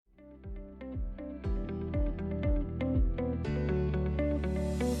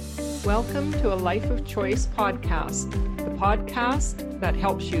Welcome to a Life of Choice podcast, the podcast that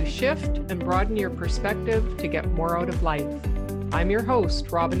helps you shift and broaden your perspective to get more out of life. I'm your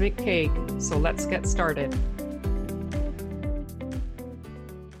host, Robin McTague, so let's get started.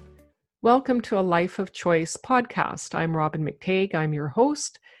 Welcome to a Life of Choice podcast. I'm Robin McTague, I'm your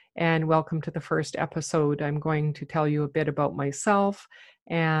host, and welcome to the first episode. I'm going to tell you a bit about myself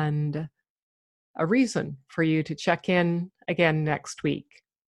and a reason for you to check in again next week.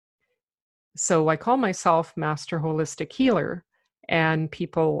 So I call myself Master Holistic Healer, and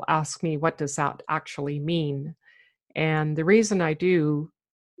people ask me, what does that actually mean? And the reason I do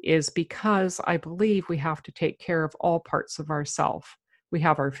is because I believe we have to take care of all parts of ourself. We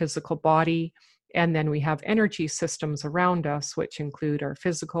have our physical body, and then we have energy systems around us, which include our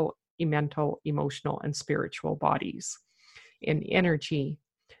physical, mental, emotional, and spiritual bodies in energy.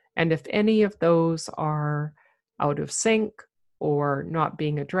 And if any of those are out of sync, or not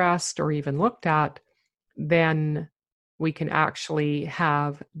being addressed or even looked at, then we can actually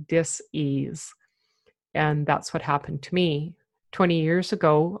have dis-ease. And that's what happened to me. 20 years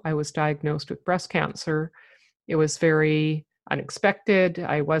ago, I was diagnosed with breast cancer. It was very unexpected.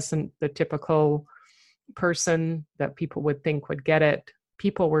 I wasn't the typical person that people would think would get it.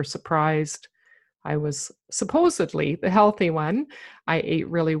 People were surprised. I was supposedly the healthy one. I ate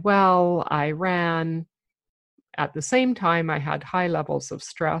really well. I ran. At the same time, I had high levels of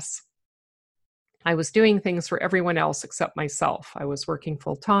stress. I was doing things for everyone else except myself. I was working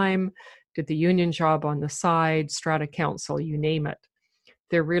full time, did the union job on the side, strata council, you name it.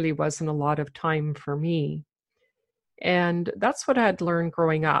 There really wasn't a lot of time for me. And that's what I had learned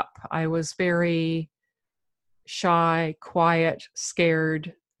growing up. I was very shy, quiet,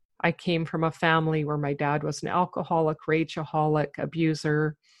 scared. I came from a family where my dad was an alcoholic, rageaholic,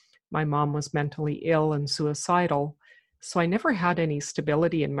 abuser. My mom was mentally ill and suicidal, so I never had any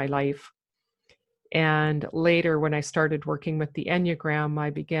stability in my life. And later, when I started working with the Enneagram,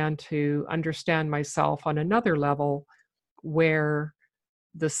 I began to understand myself on another level where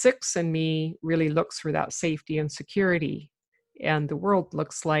the 6 in me really looks for that safety and security, and the world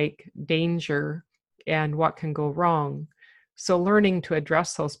looks like danger and what can go wrong. So learning to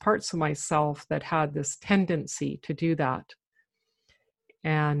address those parts of myself that had this tendency to do that.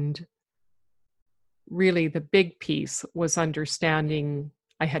 And really the big piece was understanding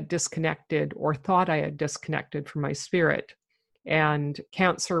I had disconnected or thought I had disconnected from my spirit. And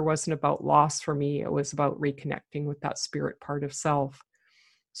cancer wasn't about loss for me. It was about reconnecting with that spirit part of self.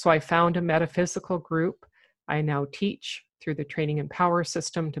 So I found a metaphysical group. I now teach through the Training and Power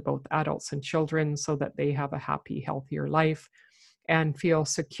system to both adults and children so that they have a happy, healthier life and feel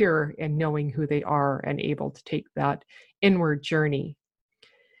secure in knowing who they are and able to take that inward journey.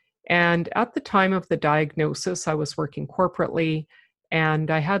 And at the time of the diagnosis, I was working corporately, and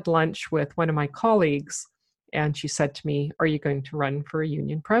I had lunch with one of my colleagues, and she said to me, "Are you going to run for a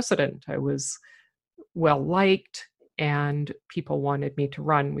union president?" I was well liked, and people wanted me to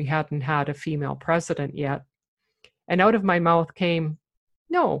run. We hadn't had a female president yet. And out of my mouth came,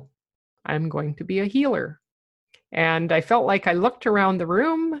 "No, I'm going to be a healer." And I felt like I looked around the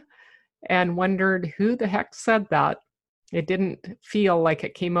room and wondered who the heck said that. It didn't feel like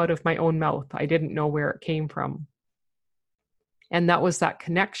it came out of my own mouth. I didn't know where it came from. And that was that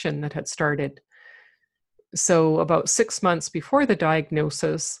connection that had started. So about 6 months before the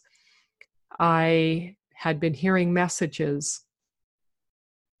diagnosis, I had been hearing messages.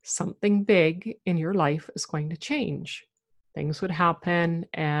 Something big in your life is going to change. Things would happen,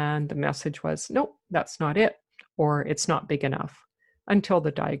 and the message was, nope, that's not it, or it's not big enough, until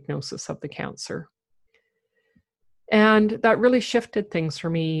the diagnosis of the cancer. And that really shifted things for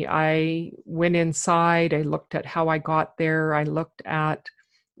me. I went inside, I looked at how I got there, I looked at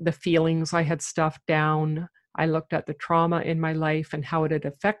the feelings I had stuffed down, I looked at the trauma in my life and how it had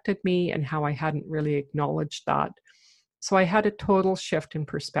affected me and how I hadn't really acknowledged that. So I had a total shift in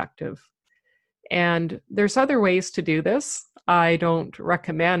perspective. And there's other ways to do this. I don't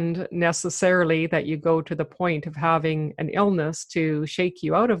recommend necessarily that you go to the point of having an illness to shake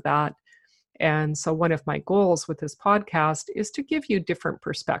you out of that. And so one of my goals with this podcast is to give you different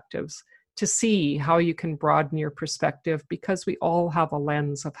perspectives, to see how you can broaden your perspective, because we all have a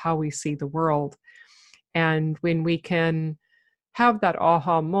lens of how we see the world. And when we can have that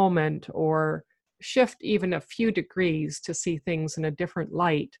aha moment or shift even a few degrees to see things in a different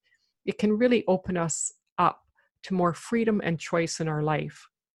light, it can really open us up to more freedom and choice in our life,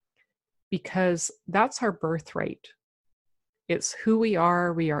 because that's our birthright. It's who we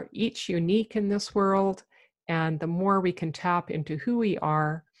are. We are each unique in this world. And the more we can tap into who we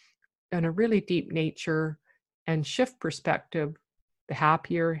are in a really deep nature and shift perspective, the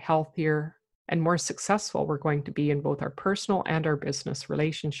happier, healthier, and more successful we're going to be in both our personal and our business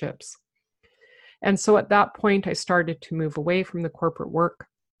relationships. And so at that point, I started to move away from the corporate work.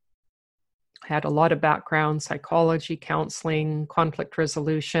 I had a lot of background, psychology, counseling, conflict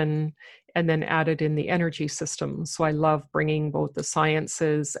resolution, and then added in the energy system. So I love bringing both the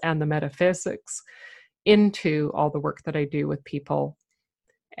sciences and the metaphysics into all the work that I do with people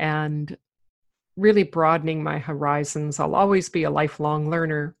and really broadening my horizons. I'll always be a lifelong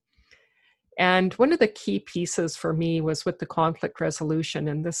learner. And one of the key pieces for me was with the conflict resolution.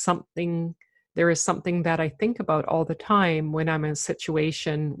 And there is something that I think about all the time when I'm in a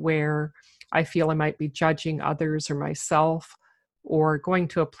situation where I feel I might be judging others or myself, or going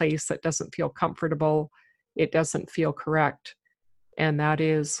to a place that doesn't feel comfortable, it doesn't feel correct. And that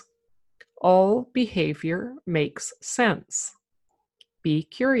is, all behavior makes sense. Be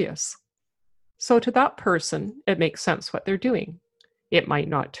curious. So to that person, it makes sense what they're doing. It might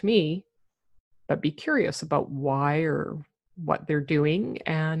not to me, but be curious about why or what they're doing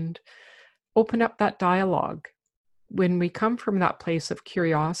and open up that dialogue. When we come from that place of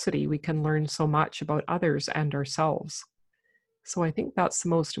curiosity, we can learn so much about others and ourselves. So I think that's the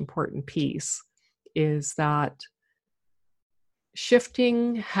most important piece, is that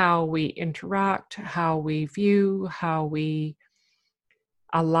shifting how we interact, how we view, how we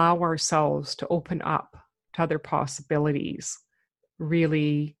allow ourselves to open up to other possibilities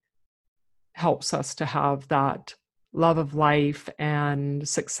really helps us to have that love of life and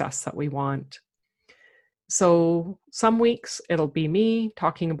success that we want. So some weeks it'll be me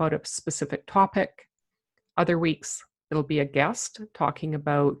talking about a specific topic. Other weeks it'll be a guest talking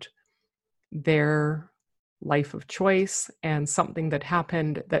about their life of choice and something that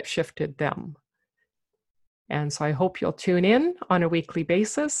happened that shifted them. And so I hope you'll tune in on a weekly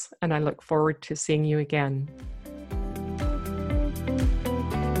basis, and I look forward to seeing you again.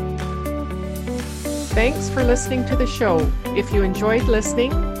 Thanks for listening to the show. If you enjoyed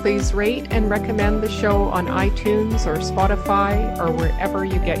listening, please rate and recommend the show on iTunes or Spotify or wherever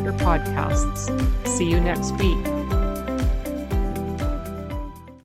you get your podcasts. See you next week.